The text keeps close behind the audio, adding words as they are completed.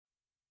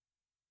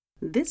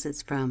This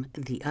is from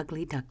The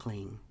Ugly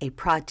Duckling, a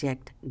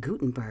Project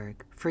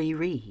Gutenberg free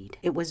read.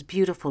 It was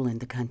beautiful in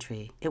the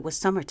country. It was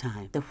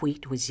summertime. The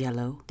wheat was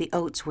yellow, the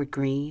oats were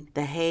green,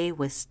 the hay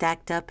was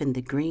stacked up in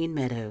the green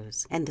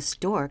meadows, and the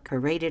stork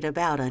paraded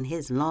about on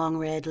his long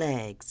red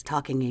legs,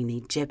 talking in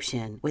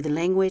Egyptian, with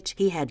language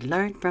he had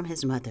learned from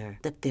his mother.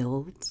 The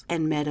fields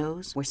and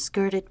meadows were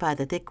skirted by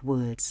the thick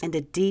woods, and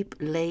a deep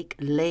lake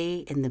lay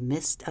in the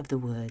midst of the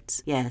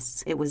woods.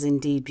 Yes, it was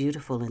indeed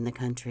beautiful in the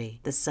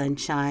country. The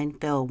sunshine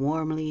fell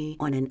warmly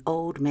on an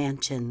old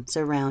mansion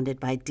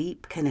surrounded by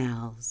deep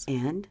canals,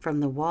 and from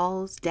the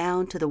walls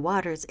down to the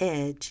water's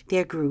edge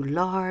there grew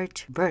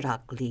large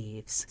burdock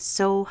leaves,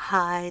 so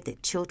high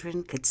that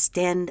children could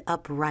stand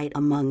upright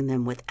among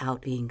them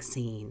without being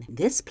seen.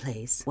 This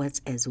place was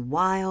as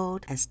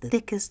wild as the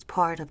thickest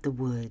part of the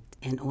wood,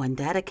 and on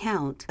that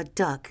account a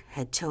duck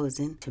had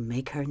chosen to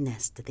make her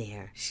nest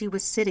there. She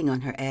was sitting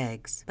on her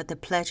eggs, but the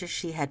pleasure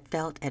she had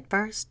felt at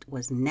first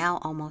was now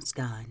almost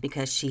gone,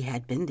 because she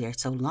had been there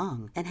so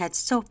long and had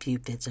so few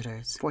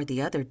visitors, for the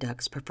other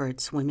ducks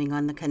preferred swimming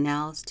on the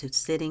canals to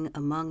sitting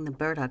among the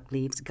burdock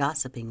leaves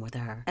gossiping with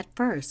her. At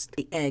first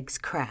the eggs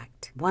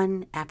cracked,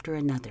 one after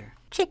another.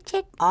 Chick,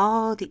 chick.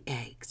 All the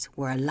eggs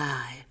were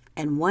alive,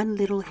 and one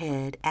little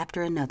head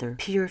after another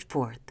peered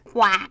forth.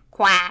 Quack,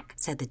 quack,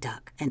 said the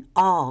duck, and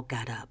all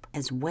got up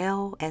as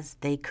well as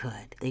they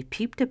could. They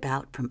peeped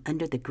about from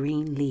under the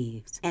green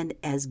leaves, and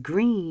as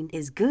green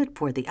is good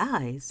for the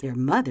eyes, their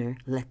mother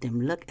let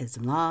them look as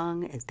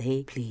long as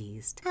they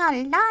pleased. How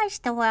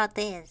large the world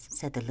is,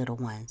 said the little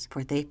ones,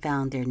 for they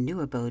found their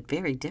new abode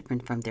very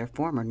different from their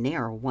former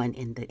narrow one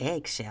in the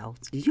eggshells.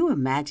 Do you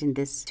imagine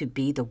this to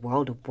be the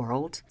world of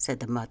worlds? Said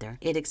the mother.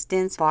 It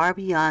extends far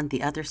beyond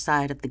the other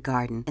side of the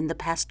garden in the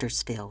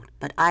pastor's field,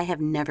 but I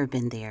have never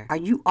been there. Are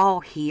you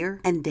all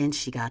here? And then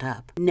she got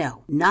up.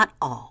 No, not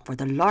all, for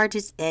the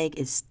largest egg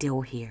is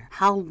still here.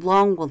 How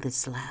long will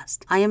this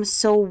last? I am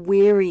so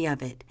weary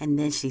of it. And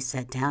then she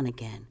sat down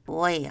again.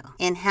 Well,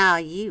 and how are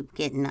you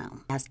getting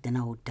on? Asked an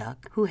old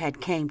duck who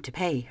had came to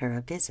pay her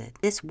a visit.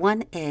 This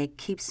one egg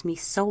keeps me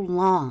so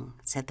long,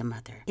 said the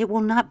mother. It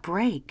will not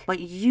break, but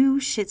you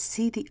should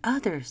see the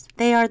others.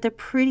 They are the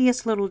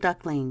prettiest little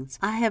ducklings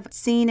I have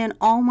seen in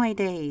all my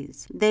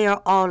days. They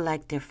are all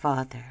like their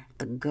father.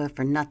 The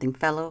good-for-nothing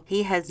fellow.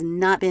 He has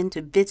not been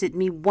to visit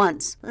me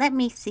once. Let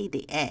me see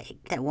the egg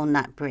that will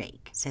not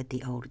break, said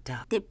the old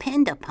duck.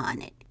 Depend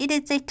upon it, it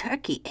is a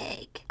turkey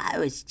egg. I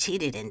was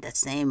cheated in the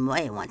same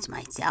way once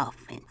myself,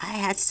 and I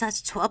had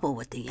such trouble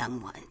with the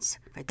young ones,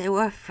 for they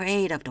were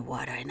afraid of the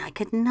water, and I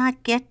could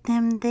not get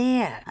them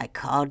there. I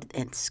called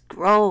and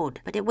scrolled,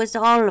 but it was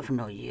all of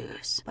no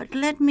use. But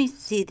let me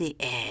see the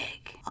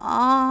egg.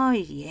 Oh,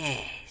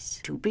 yes,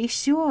 to be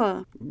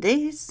sure,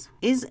 this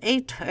is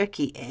a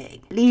turkey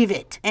egg. Leave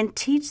it, and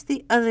teach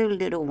the other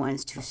little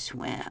ones to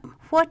swim.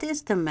 What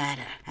is the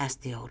matter?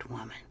 Asked the old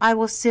woman. I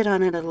will sit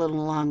on it a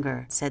little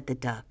longer, said the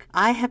duck.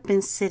 I have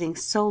been sitting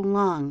so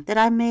long that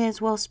I may as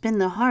well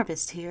spend the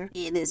harvest here.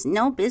 It is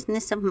no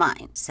business of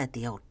mine, said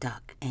the old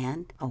duck,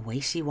 and away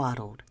she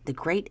waddled. The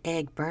great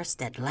egg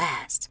burst at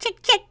last.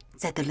 Chick, chick,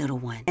 said the little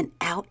one, and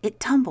out it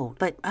tumbled.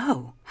 But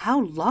oh,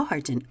 how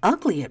large and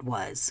ugly it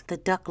was! The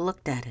duck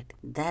looked at it.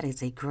 That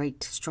is a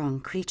great,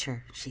 strong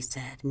creature, she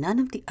said. None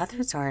of the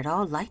others are at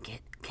all like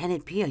it. Can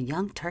it be a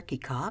young turkey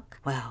cock?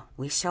 Well,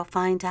 we shall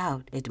find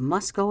out. It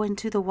must go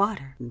into the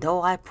water,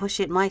 though I push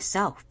it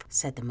myself,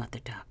 said the mother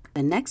duck.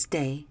 The next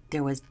day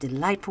there was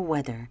delightful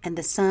weather, and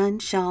the sun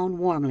shone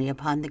warmly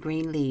upon the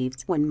green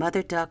leaves when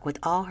Mother Duck with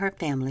all her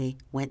family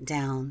went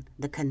down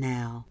the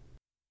canal.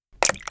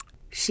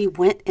 She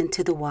went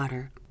into the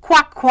water.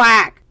 Quack,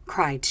 quack,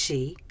 cried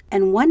she,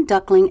 and one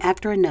duckling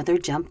after another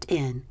jumped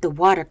in. The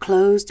water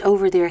closed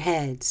over their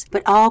heads,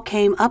 but all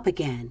came up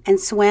again and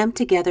swam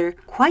together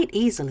quite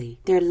easily.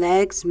 Their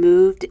legs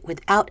moved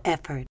without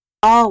effort.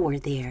 All were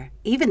there,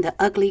 even the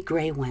ugly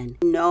gray one.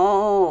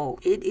 No,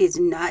 it is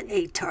not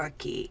a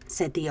turkey,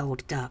 said the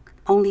old duck.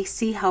 Only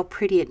see how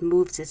pretty it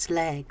moves its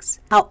legs,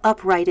 how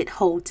upright it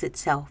holds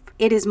itself.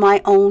 It is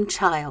my own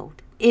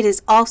child. It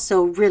is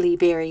also really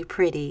very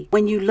pretty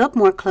when you look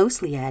more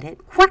closely at it.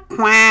 Quack,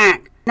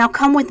 quack! Now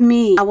come with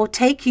me. I will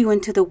take you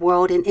into the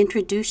world and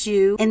introduce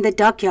you in the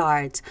duck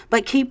yards.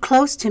 But keep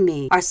close to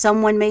me, or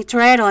someone may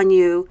tread on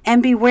you,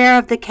 and beware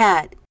of the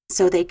cat.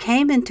 So they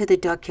came into the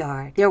duck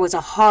yard. There was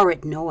a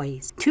horrid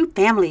noise. Two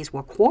families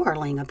were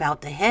quarreling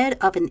about the head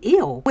of an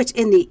eel, which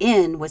in the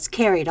end was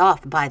carried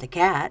off by the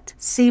cat.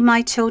 See,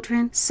 my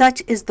children,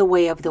 such is the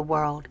way of the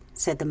world,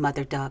 said the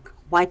mother duck,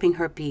 wiping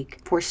her beak,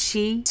 for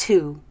she,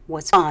 too,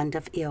 was fond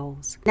of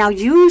eels. Now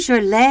use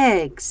your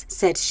legs,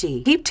 said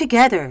she. Keep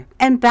together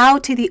and bow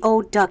to the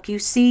old duck you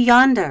see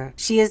yonder.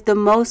 She is the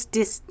most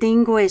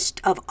distinguished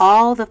of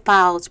all the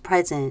fowls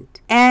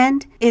present,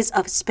 and is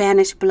of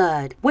Spanish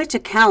blood, which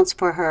accounts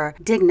for her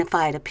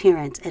dignified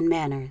appearance and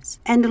manners.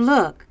 And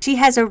look, she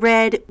has a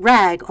red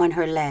rag on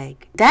her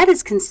leg. That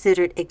is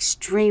considered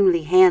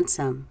extremely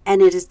handsome,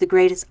 and it is the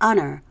greatest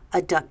honor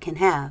a duck can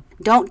have.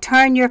 Don't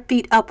turn your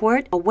feet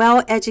upward. A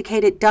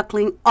well-educated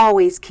duckling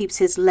always keeps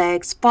his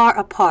legs far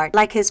apart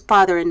like his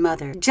father and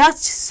mother.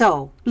 Just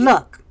so.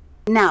 Look.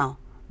 Now,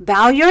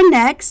 bow your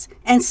necks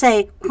and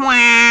say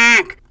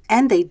quack.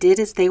 And they did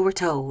as they were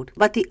told.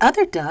 But the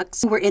other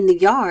ducks who were in the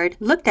yard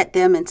looked at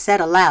them and said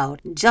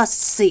aloud, "Just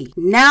see,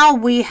 now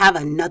we have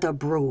another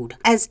brood,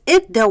 as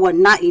if there were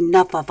not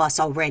enough of us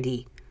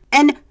already.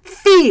 And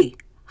fie!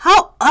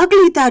 How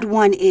ugly that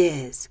one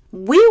is!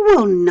 We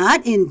will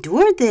not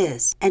endure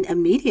this." And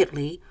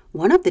immediately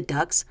one of the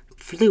ducks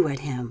flew at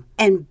him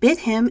and bit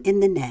him in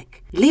the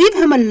neck. "Leave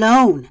him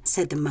alone,"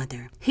 said the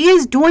mother. "He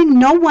is doing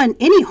no one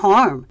any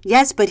harm.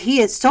 Yes, but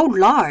he is so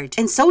large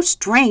and so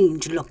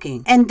strange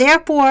looking, and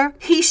therefore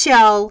he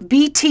shall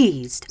be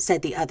teased,"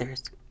 said the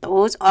others.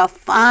 "Those are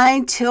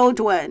fine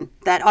children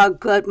that our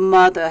good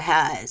mother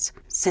has,"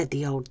 said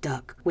the old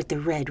duck with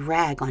the red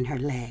rag on her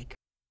leg.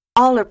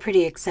 "All are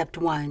pretty except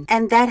one,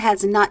 and that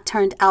has not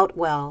turned out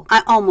well.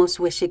 I almost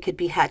wish it could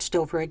be hatched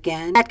over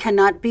again. That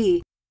cannot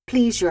be,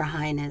 please your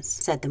highness,"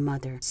 said the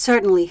mother.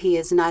 "Certainly he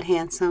is not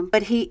handsome,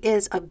 but he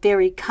is a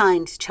very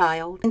kind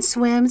child, and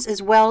swims as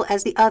well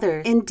as the other.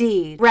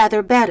 Indeed,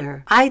 rather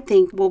better. I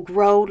think will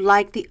grow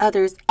like the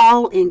others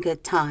all in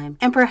good time,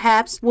 and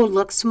perhaps will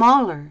look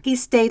smaller. He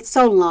stayed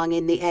so long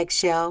in the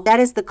eggshell. That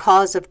is the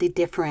cause of the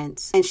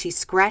difference." And she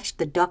scratched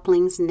the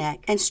duckling's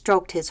neck and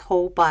stroked his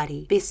whole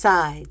body.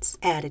 "Besides,"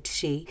 added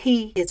she,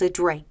 "he is a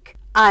drake.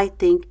 I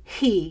think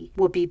he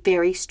will be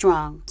very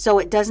strong, so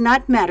it does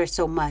not matter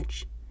so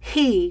much.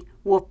 He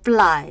will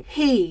fly.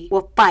 He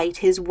will fight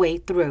his way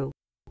through."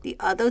 "The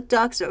other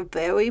ducks are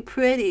very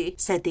pretty,"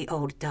 said the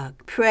old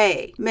duck.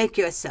 "Pray, make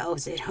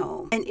yourselves at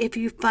home, and if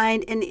you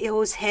find an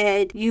eel's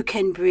head, you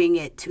can bring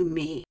it to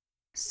me."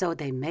 So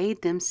they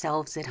made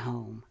themselves at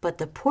home. But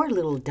the poor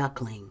little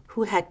duckling,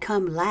 who had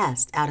come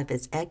last out of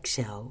his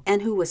eggshell,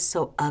 and who was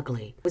so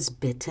ugly, was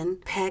bitten,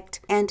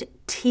 pecked, and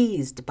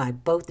teased by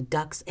both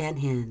ducks and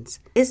hens.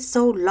 "Is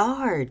so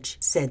large,"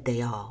 said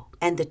they all.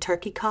 And the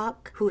turkey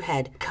cock, who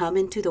had come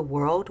into the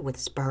world with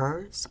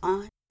spurs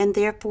on, and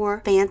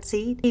therefore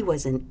fancied he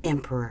was an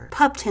emperor,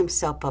 puffed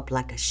himself up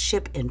like a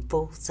ship in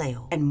full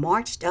sail, and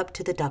marched up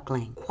to the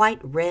duckling,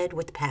 quite red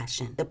with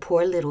passion. The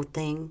poor little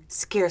thing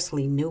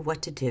scarcely knew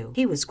what to do.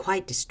 He was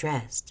quite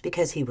distressed,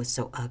 because he was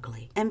so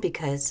ugly, and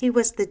because he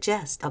was the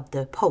jest of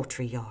the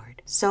poultry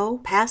yard. So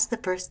passed the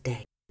first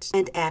day.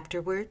 And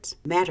afterwards,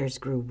 matters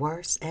grew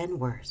worse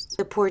and worse.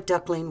 The poor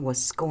duckling was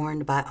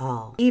scorned by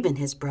all. Even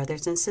his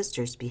brothers and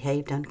sisters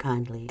behaved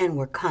unkindly, and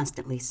were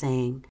constantly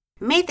saying,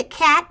 "May the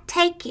cat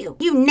take you,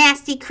 you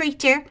nasty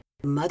creature."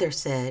 The mother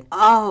said,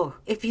 "Oh,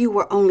 if you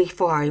were only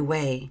far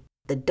away."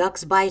 The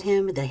ducks bite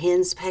him, the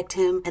hens pecked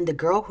him, and the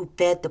girl who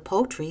fed the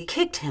poultry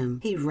kicked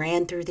him. He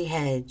ran through the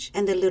hedge,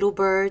 and the little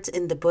birds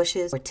in the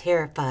bushes were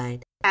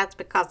terrified. "That's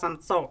because I'm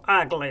so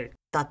ugly,"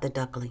 thought the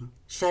duckling,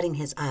 shutting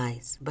his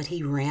eyes, but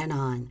he ran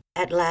on.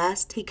 At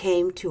last he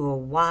came to a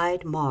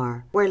wide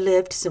moor where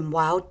lived some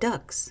wild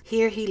ducks.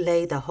 Here he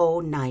lay the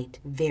whole night,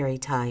 very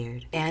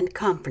tired and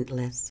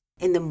comfortless.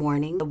 In the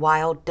morning the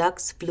wild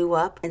ducks flew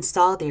up and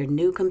saw their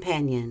new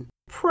companion.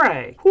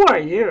 "Pray, who are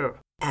you?"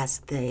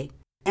 asked they.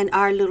 And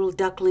our little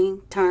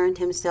duckling turned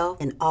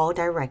himself in all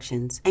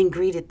directions and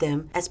greeted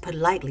them as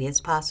politely as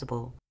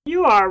possible.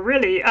 "You are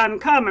really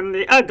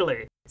uncommonly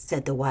ugly,"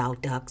 said the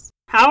wild ducks.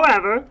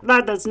 "However,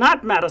 that does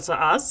not matter to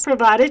us,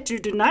 provided you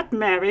do not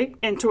marry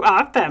into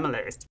our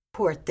families."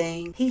 Poor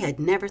thing, he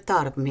had never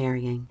thought of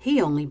marrying. He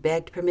only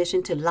begged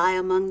permission to lie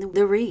among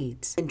the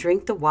reeds and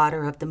drink the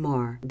water of the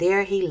moor.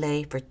 There he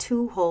lay for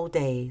 2 whole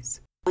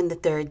days. On the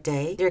 3rd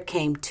day, there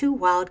came 2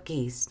 wild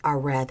geese, or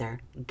rather,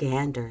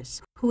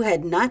 ganders, who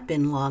had not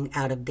been long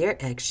out of their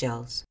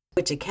eggshells,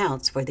 which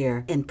accounts for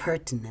their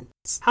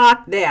impertinence. "Hark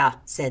there,"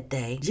 said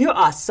they, "you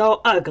are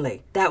so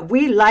ugly that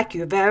we like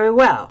you very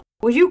well.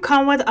 Will you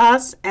come with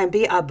us and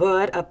be a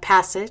bird of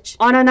passage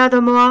on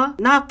another moor,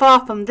 not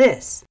far from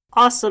this?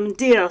 Awesome,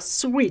 dear,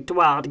 sweet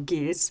wild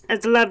geese,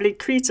 as lovely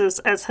creatures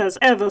as has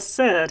ever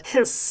said,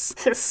 hiss,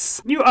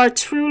 hiss. You are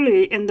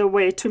truly in the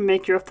way to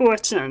make your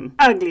fortune,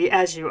 ugly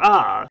as you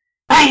are."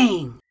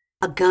 Bang!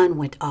 A gun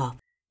went off,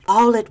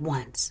 all at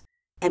once,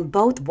 and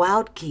both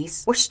wild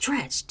geese were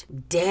stretched,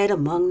 dead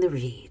among the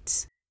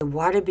reeds. The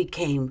water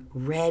became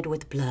red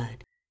with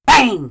blood.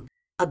 Bang!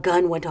 A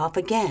gun went off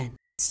again.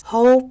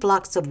 Whole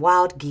flocks of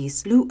wild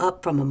geese flew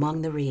up from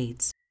among the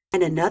reeds,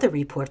 and another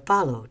report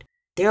followed.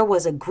 There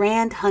was a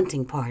grand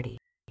hunting party.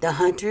 The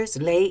hunters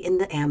lay in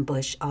the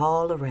ambush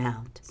all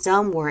around.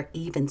 Some were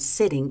even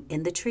sitting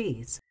in the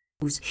trees,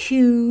 whose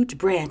huge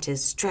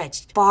branches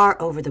stretched far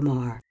over the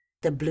moor.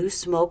 The blue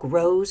smoke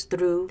rose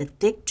through the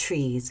thick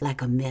trees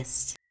like a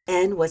mist,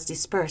 and was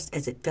dispersed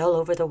as it fell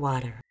over the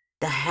water.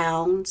 The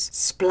hounds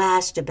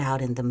splashed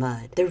about in the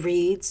mud. The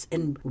reeds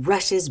and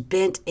rushes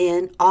bent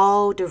in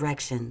all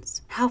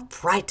directions. How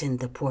frightened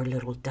the poor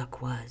little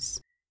duck was!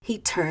 He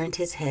turned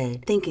his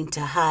head, thinking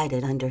to hide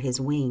it under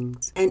his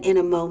wings, and in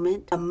a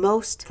moment a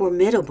most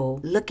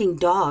formidable-looking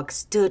dog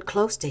stood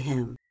close to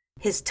him.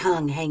 his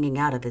tongue hanging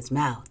out of his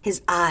mouth,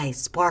 his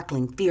eyes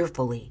sparkling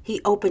fearfully.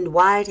 He opened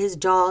wide his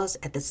jaws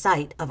at the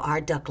sight of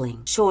our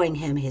duckling, showing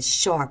him his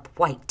sharp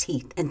white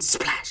teeth, and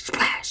splash,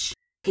 splash,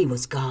 he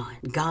was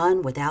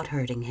gone without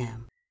hurting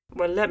him.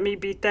 "Well, let me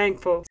be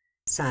thankful,"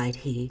 sighed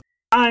he.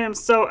 "I am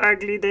so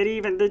ugly that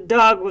even the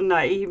dog will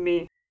not eat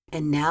me."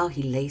 And now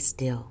he lay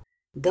still.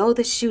 Though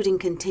the shooting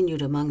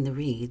continued among the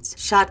reeds,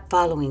 shot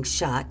following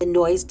shot, the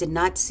noise did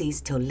not cease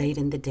till late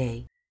in the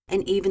day,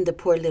 and even the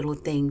poor little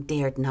thing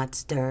dared not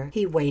stir.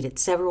 He waited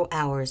several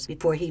hours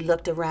before he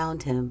looked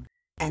around him,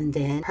 and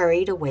then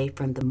hurried away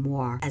from the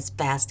moor as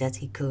fast as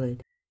he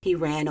could. He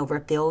ran over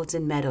fields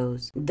and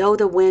meadows, though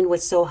the wind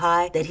was so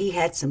high that he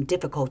had some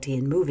difficulty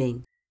in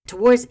moving.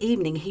 Towards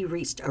evening he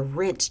reached a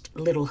wrenched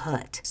little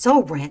hut,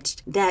 so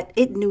wrenched that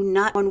it knew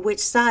not on which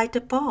side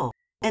to fall,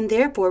 and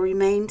therefore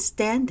remained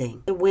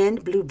standing. The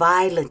wind blew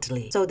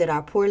violently, so that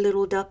our poor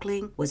little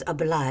duckling was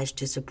obliged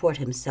to support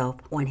himself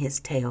on his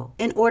tail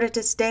in order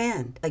to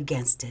stand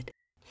against it.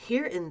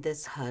 Here in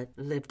this hut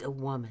lived a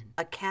woman,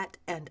 a cat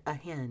and a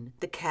hen.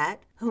 The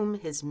cat, whom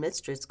his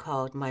mistress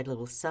called my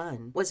little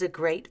son, was a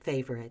great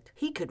favorite.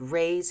 He could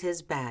raise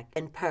his back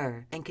and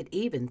purr, and could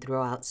even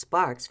throw out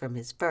sparks from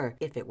his fur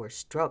if it were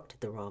stroked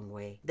the wrong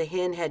way. The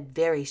hen had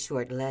very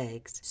short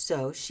legs,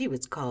 so she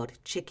was called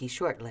Chickie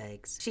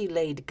Shortlegs. She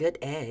laid good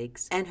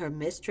eggs, and her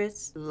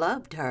mistress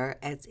loved her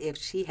as if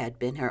she had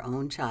been her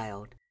own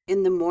child.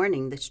 In the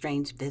morning the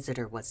strange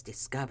visitor was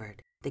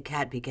discovered. The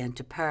cat began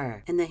to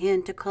purr, and the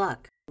hen to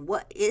cluck.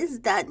 "What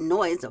is that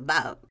noise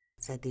about?"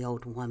 said the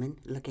old woman,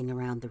 looking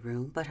around the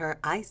room. But her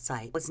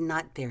eyesight was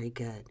not very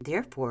good.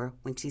 Therefore,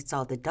 when she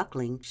saw the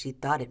duckling, she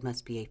thought it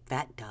must be a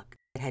fat duck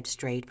that had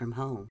strayed from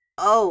home.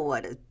 "Oh,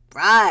 what a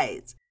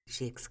surprise!"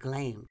 she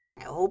exclaimed.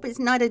 "I hope it's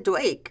not a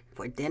drake,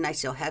 for then I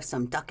shall have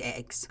some duck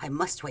eggs. I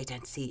must wait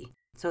and see."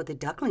 So the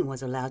duckling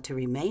was allowed to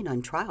remain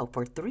on trial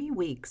for 3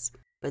 weeks.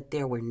 But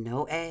there were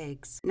no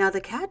eggs. Now the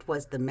cat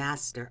was the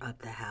master of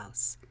the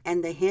house,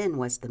 and the hen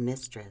was the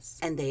mistress,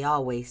 and they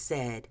always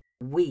said,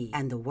 "we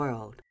and the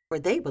world," for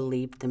they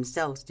believed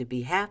themselves to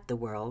be half the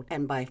world,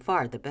 and by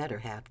far the better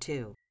half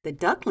too. The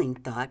duckling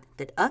thought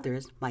that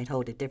others might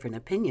hold a different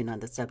opinion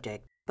on the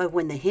subject, but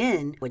when the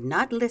hen would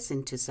not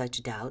listen to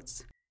such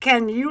doubts,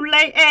 "Can you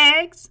lay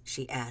eggs?"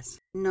 she asked.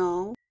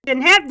 "No."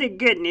 "Then have the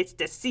goodness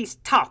to cease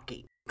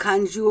talking."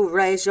 "Can you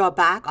raise your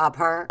back up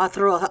her or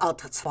throw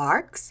out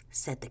sparks?"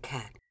 said the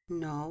cat.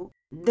 "No."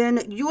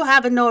 "Then you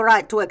have no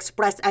right to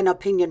express an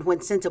opinion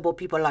when sensible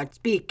people are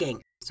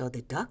speaking." So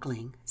the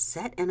duckling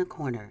sat in a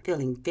corner,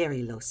 feeling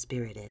very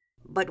low-spirited.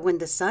 But when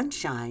the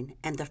sunshine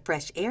and the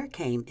fresh air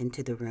came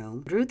into the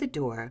room through the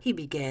door, he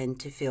began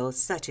to feel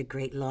such a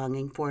great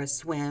longing for a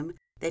swim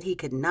that he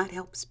could not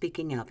help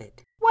speaking of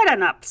it. "What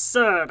an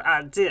absurd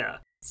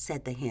idea,"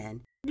 said the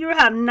hen. "You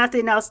have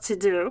nothing else to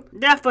do,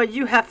 therefore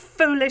you have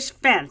foolish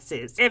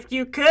fancies. If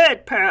you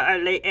could purr or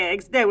lay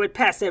eggs, they would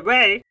pass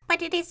away."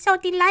 "But it is so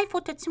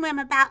delightful to swim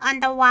about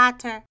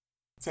underwater,"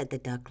 said the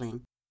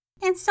duckling.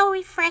 "and so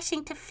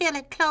refreshing to feel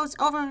it close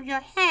over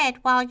your head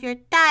while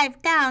you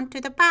dive down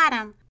to the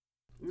bottom."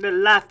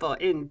 "Delightful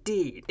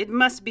indeed. It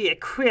must be a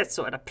queer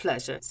sort of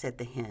pleasure," said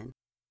the hen.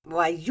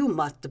 "Why, you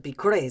must be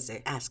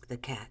crazy," asked the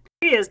cat.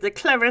 "He is the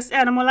cleverest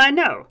animal I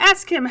know.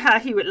 Ask him how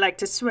he would like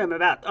to swim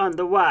about on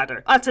the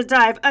water, or to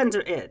dive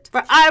under it,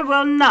 for I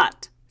will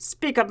not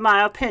speak of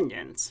my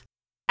opinions.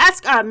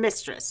 Ask our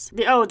mistress,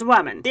 the old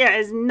woman. There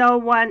is no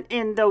one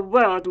in the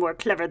world more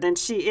clever than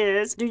she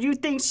is. Do you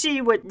think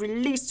she would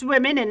release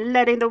swimming and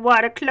letting the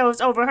water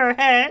close over her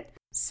head?"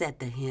 said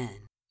the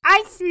hen.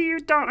 "I see you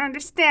don't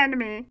understand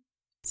me,"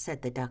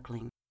 said the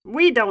duckling.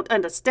 "We don't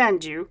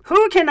understand you.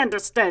 Who can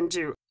understand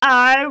you?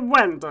 I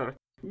wonder.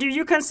 Do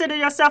you consider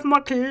yourself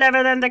more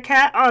clever than the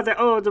cat or the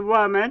old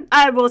woman?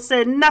 I will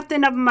say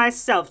nothing of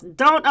myself.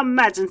 Don't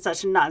imagine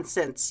such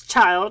nonsense,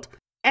 child.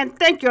 And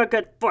thank your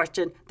good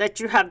fortune that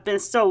you have been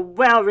so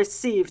well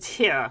received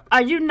here.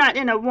 Are you not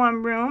in a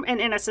warm room and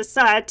in a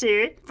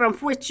society from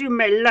which you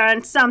may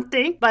learn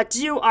something? But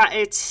you are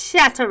a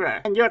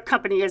chatterer, and your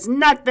company is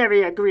not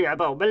very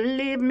agreeable.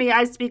 Believe me,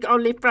 I speak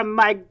only from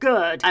my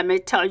good. I may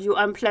tell you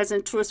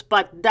unpleasant truths,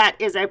 but that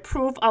is a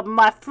proof of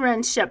my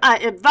friendship. I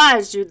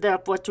advise you,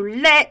 therefore, to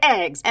lay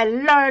eggs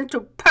and learn to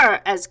purr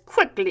as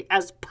quickly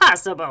as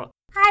possible."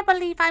 "I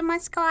believe I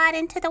must go out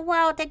into the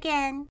world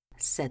again,"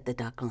 said the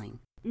duckling.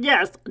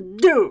 "Yes,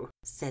 do,"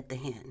 said the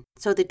hen.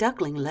 So the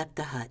duckling left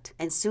the hut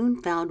and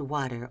soon found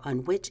water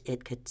on which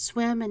it could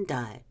swim and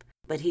dive.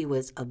 But he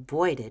was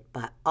avoided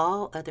by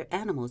all other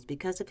animals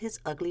because of his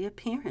ugly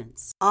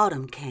appearance.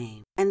 Autumn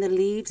came, and the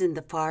leaves in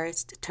the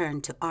forest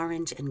turned to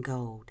orange and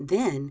gold.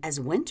 Then, as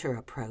winter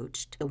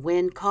approached, the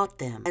wind caught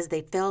them as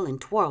they fell and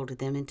twirled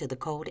them into the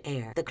cold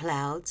air. The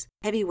clouds,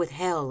 heavy with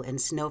hail and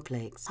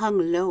snowflakes,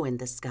 hung low in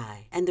the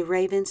sky, and the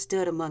raven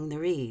stood among the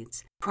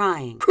reeds,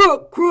 crying,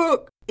 "Croak,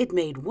 croak!" It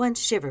made one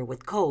shiver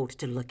with cold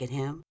to look at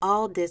him.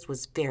 All this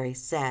was very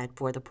sad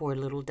for the poor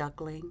little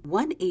duckling.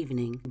 One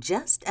evening,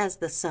 just as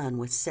the sun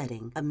was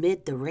setting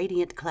amid the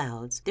radiant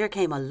clouds, there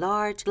came a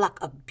large flock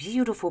of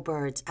beautiful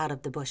birds out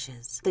of the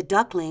bushes. The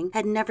duckling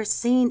had never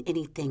seen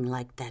anything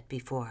like that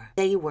before.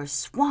 They were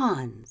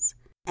swans,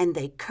 and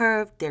they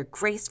curved their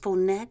graceful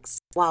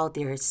necks while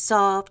their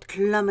soft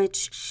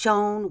plumage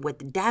shone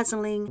with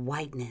dazzling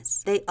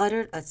whiteness. They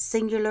uttered a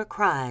singular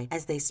cry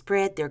as they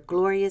spread their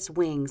glorious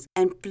wings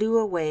and flew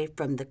away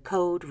from the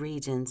cold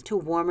regions to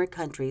warmer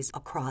countries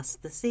across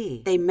the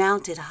sea. They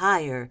mounted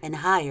higher and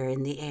higher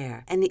in the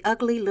air, and the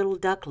ugly little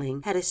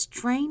duckling had a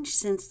strange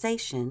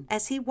sensation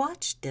as he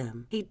watched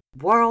them. He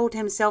whirled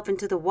himself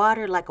into the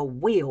water like a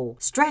wheel,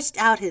 stretched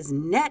out his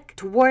neck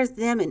towards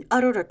them, and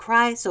uttered a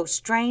cry so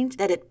strange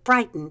that it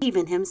frightened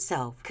even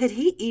himself. Could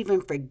he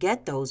even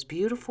forget those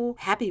beautiful,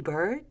 happy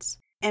birds?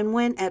 And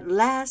when at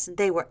last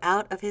they were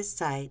out of his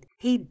sight,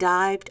 he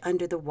dived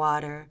under the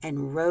water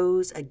and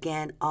rose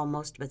again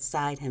almost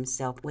beside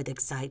himself with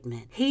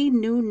excitement. He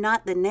knew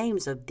not the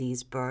names of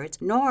these birds,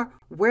 nor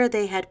where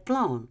they had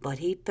flown, but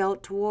he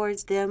felt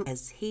towards them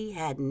as he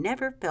had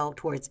never felt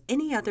towards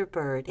any other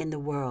bird in the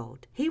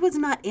world. He was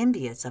not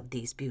envious of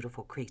these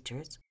beautiful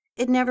creatures.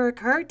 It never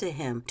occurred to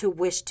him to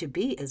wish to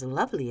be as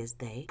lovely as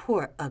they.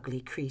 Poor ugly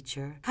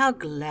creature! How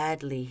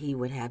gladly he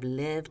would have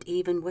lived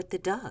even with the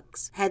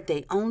ducks, had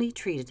they only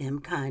treated him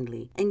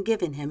kindly and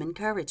given him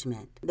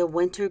encouragement. The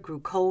winter grew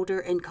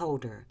colder and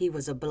colder. He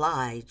was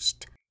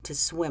obliged to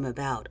swim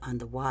about on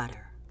the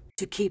water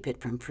to keep it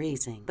from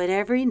freezing. But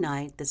every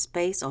night the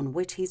space on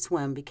which he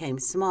swam became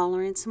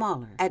smaller and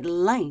smaller. At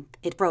length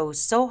it froze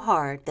so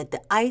hard that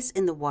the ice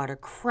in the water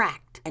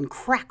cracked and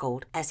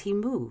crackled as he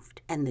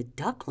moved, and the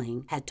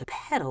duckling had to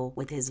pedal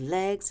with his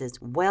legs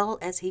as well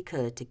as he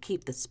could to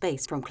keep the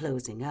space from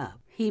closing up.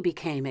 He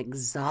became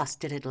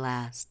exhausted at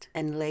last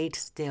and laid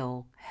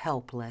still,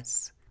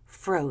 helpless,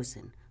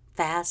 frozen,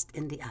 fast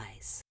in the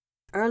ice.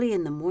 Early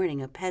in the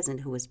morning, a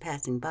peasant who was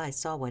passing by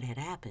saw what had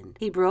happened.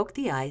 He broke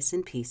the ice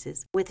in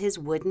pieces with his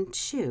wooden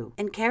shoe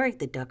and carried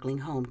the duckling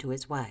home to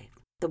his wife.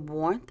 The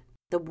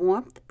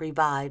warmth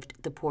revived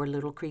the poor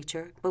little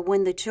creature, but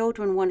when the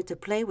children wanted to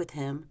play with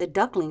him, the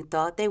duckling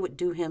thought they would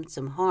do him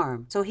some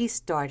harm, so he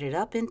started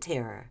up in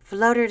terror,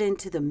 fluttered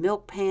into the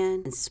milk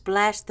pan, and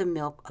splashed the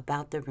milk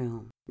about the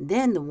room.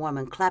 Then the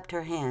woman clapped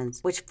her hands,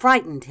 which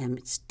frightened him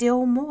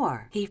still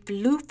more. He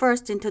flew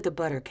first into the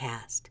butter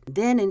cask,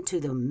 then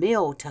into the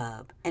mill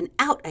tub, and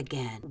out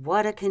again.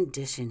 What a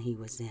condition he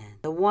was in!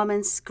 The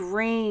woman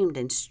screamed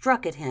and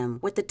struck at him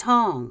with the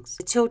tongs.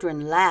 The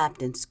children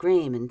laughed and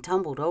screamed and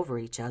tumbled over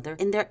each other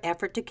in their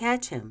effort to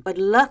catch him, but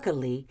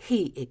luckily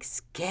he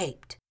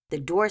escaped. The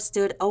door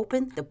stood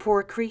open. The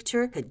poor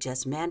creature could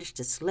just manage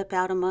to slip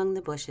out among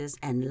the bushes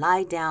and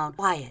lie down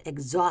quiet,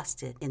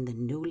 exhausted in the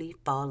newly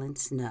fallen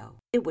snow.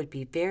 It would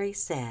be very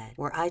sad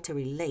were I to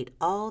relate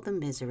all the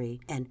misery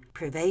and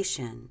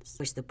privations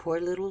which the poor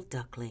little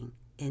duckling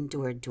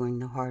endured during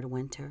the hard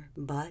winter.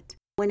 But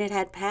when it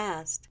had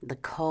passed, the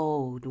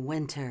cold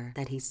winter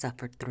that he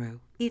suffered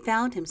through, he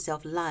found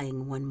himself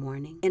lying one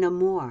morning in a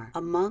moor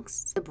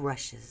amongst the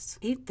brushes.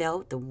 He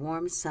felt the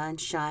warm sun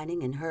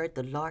shining and heard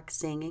the lark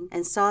singing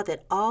and saw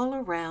that all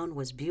around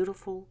was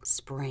beautiful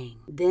spring.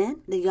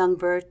 Then the young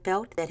bird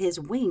felt that his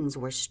wings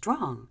were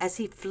strong as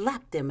he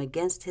flapped them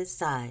against his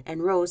side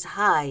and rose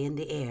high in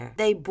the air.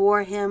 They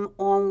bore him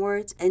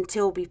onwards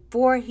until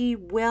before he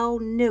well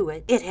knew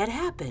it, it had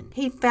happened.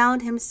 He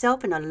found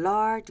himself in a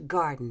large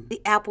garden.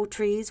 The apple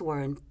trees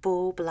were in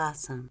full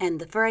blossom, and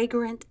the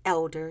fragrant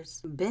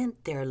elders bent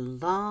their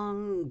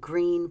long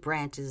green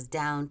branches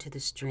down to the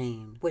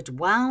stream, which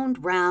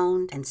wound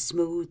round and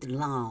smoothed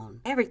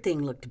lawn.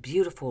 Everything looked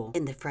beautiful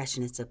in the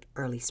freshness of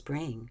early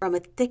spring. From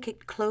a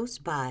thicket close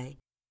by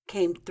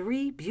came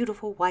 3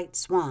 beautiful white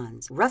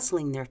swans,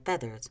 rustling their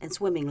feathers and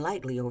swimming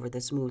lightly over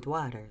the smooth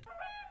water.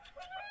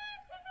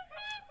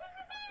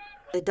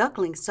 The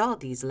duckling saw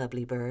these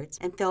lovely birds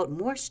and felt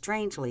more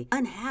strangely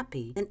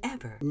unhappy than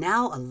ever.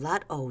 Now a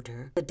lot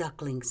older, the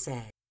duckling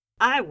said,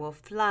 "I will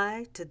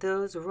fly to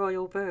those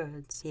royal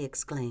birds," he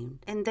exclaimed,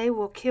 "and they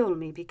will kill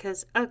me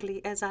because,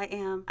 ugly as I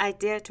am, I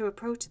dare to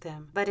approach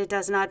them. But it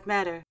does not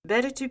matter.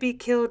 Better to be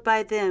killed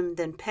by them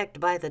than pecked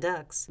by the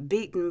ducks,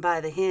 beaten by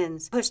the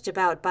hens, pushed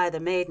about by the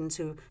maidens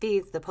who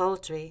feed the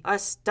poultry, or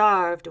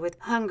starved with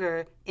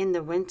hunger in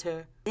the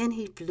winter." Then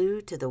he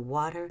flew to the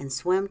water and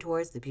swam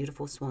towards the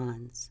beautiful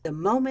swans. The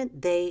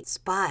moment they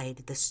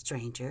spied the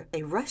stranger,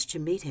 they rushed to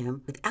meet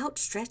him with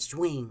outstretched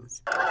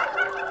wings.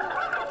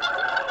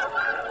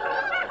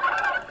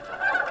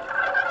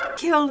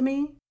 "Kill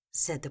me,"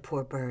 said the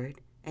poor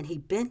bird, and he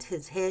bent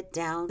his head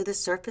down to the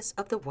surface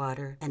of the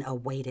water and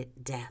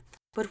awaited death.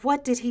 But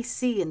what did he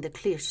see in the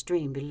clear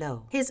stream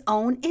below? His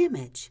own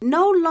image.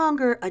 No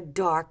longer a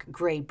dark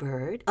gray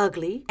bird,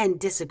 ugly and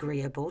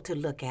disagreeable to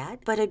look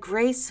at, but a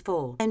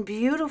graceful and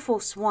beautiful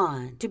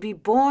swan. To be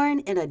born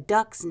in a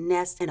duck's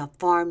nest in a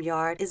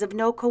farmyard is of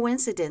no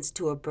coincidence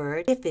to a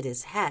bird if it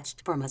is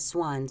hatched from a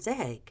swan's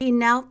egg. He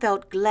now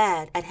felt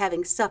glad at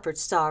having suffered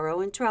sorrow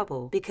and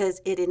trouble,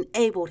 because it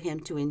enabled him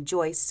to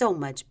enjoy so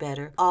much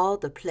better all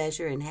the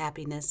pleasure and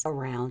happiness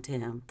around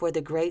him. For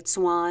the great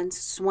swans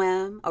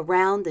swam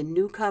around the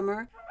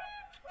newcomer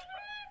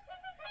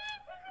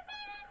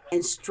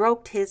and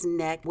stroked his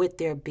neck with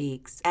their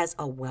beaks as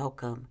a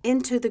welcome.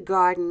 Into the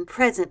garden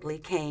presently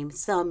came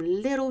some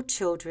little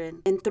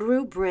children and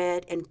threw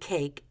bread and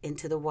cake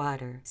into the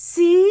water.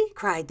 "See,"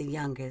 cried the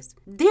youngest,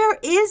 "there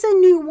is a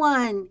new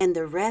one!" And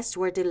the rest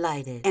were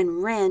delighted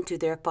and ran to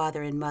their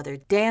father and mother,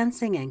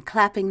 dancing and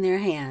clapping their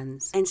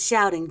hands and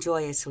shouting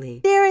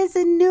joyously, "There is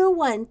a new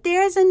one!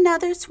 There's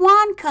another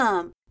swan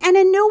come, and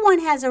a new one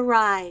has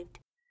arrived!"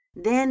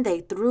 Then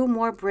they threw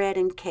more bread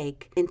and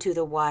cake into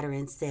the water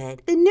and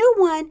said, "The new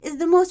one is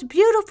the most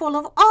beautiful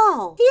of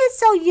all. He is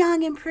so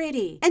young and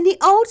pretty." And the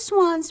old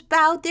swans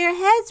bowed their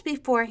heads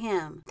before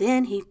him.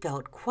 Then he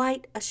felt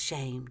quite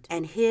ashamed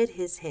and hid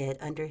his head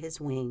under his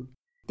wing.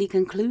 The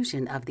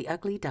conclusion of The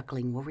Ugly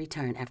Duckling will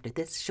return after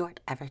this short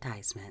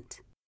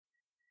advertisement.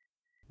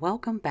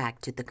 Welcome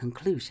back to the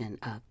conclusion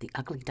of The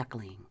Ugly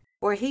Duckling.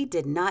 For he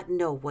did not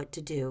know what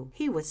to do.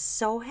 He was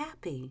so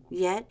happy,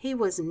 yet he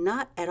was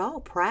not at all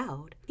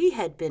proud. He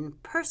had been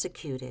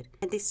persecuted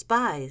and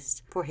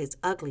despised for his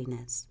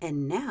ugliness,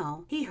 and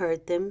now he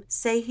heard them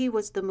say he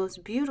was the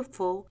most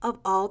beautiful of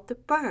all the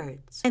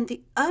birds. And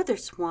the other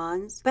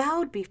swans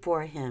bowed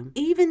before him.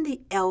 Even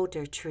the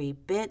elder tree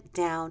bent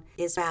down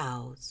his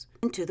boughs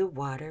into the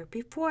water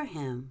before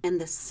him,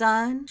 and the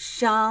sun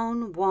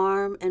shone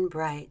warm and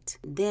bright.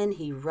 Then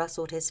he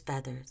rustled his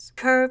feathers,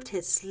 curved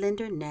his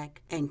slender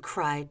neck, and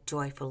cried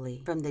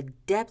joyfully from the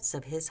depths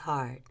of his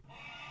heart,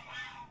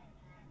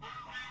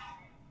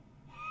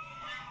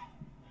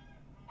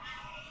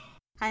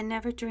 "I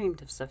never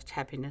dreamed of such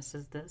happiness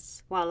as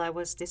this while I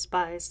was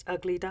despised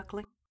ugly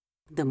duckling."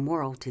 The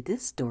moral to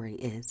this story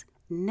is,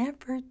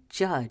 never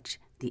judge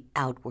the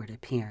outward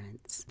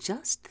appearance.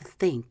 Just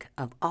think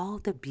of all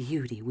the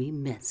beauty we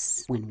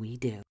miss when we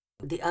do.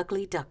 The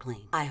Ugly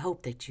Duckling. I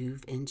hope that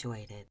you've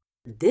enjoyed it.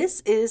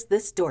 This is The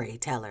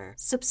Storyteller.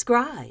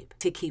 Subscribe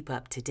to keep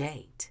up to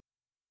date.